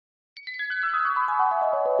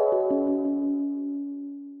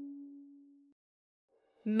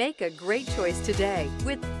Make a great choice today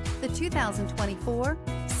with the 2024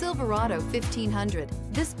 Silverado 1500.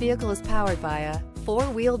 This vehicle is powered by a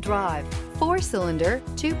four-wheel drive, four-cylinder,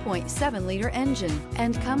 2.7-liter engine,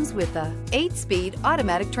 and comes with a 8-speed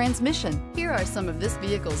automatic transmission. Here are some of this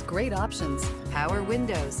vehicle's great options: power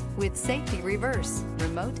windows with safety reverse,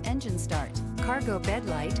 remote engine start, cargo bed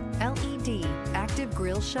light, LED, active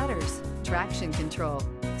grille shutters, traction control,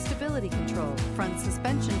 stability control, front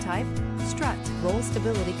suspension type, strut, roll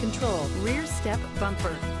stability control, rear step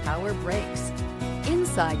bumper, power brakes.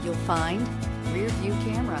 Inside you'll find rear view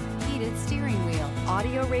camera, heated steering wheel,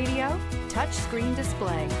 audio radio, touch screen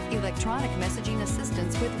display, electronic messaging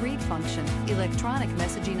assistance with read function, electronic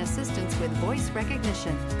messaging assistance with voice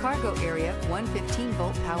recognition, cargo area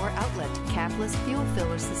 115-volt power outlet, capless fuel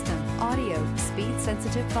filler system, audio, speed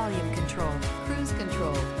sensitive volume control, cruise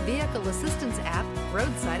control, vehicle assistance app,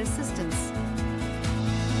 roadside assistance.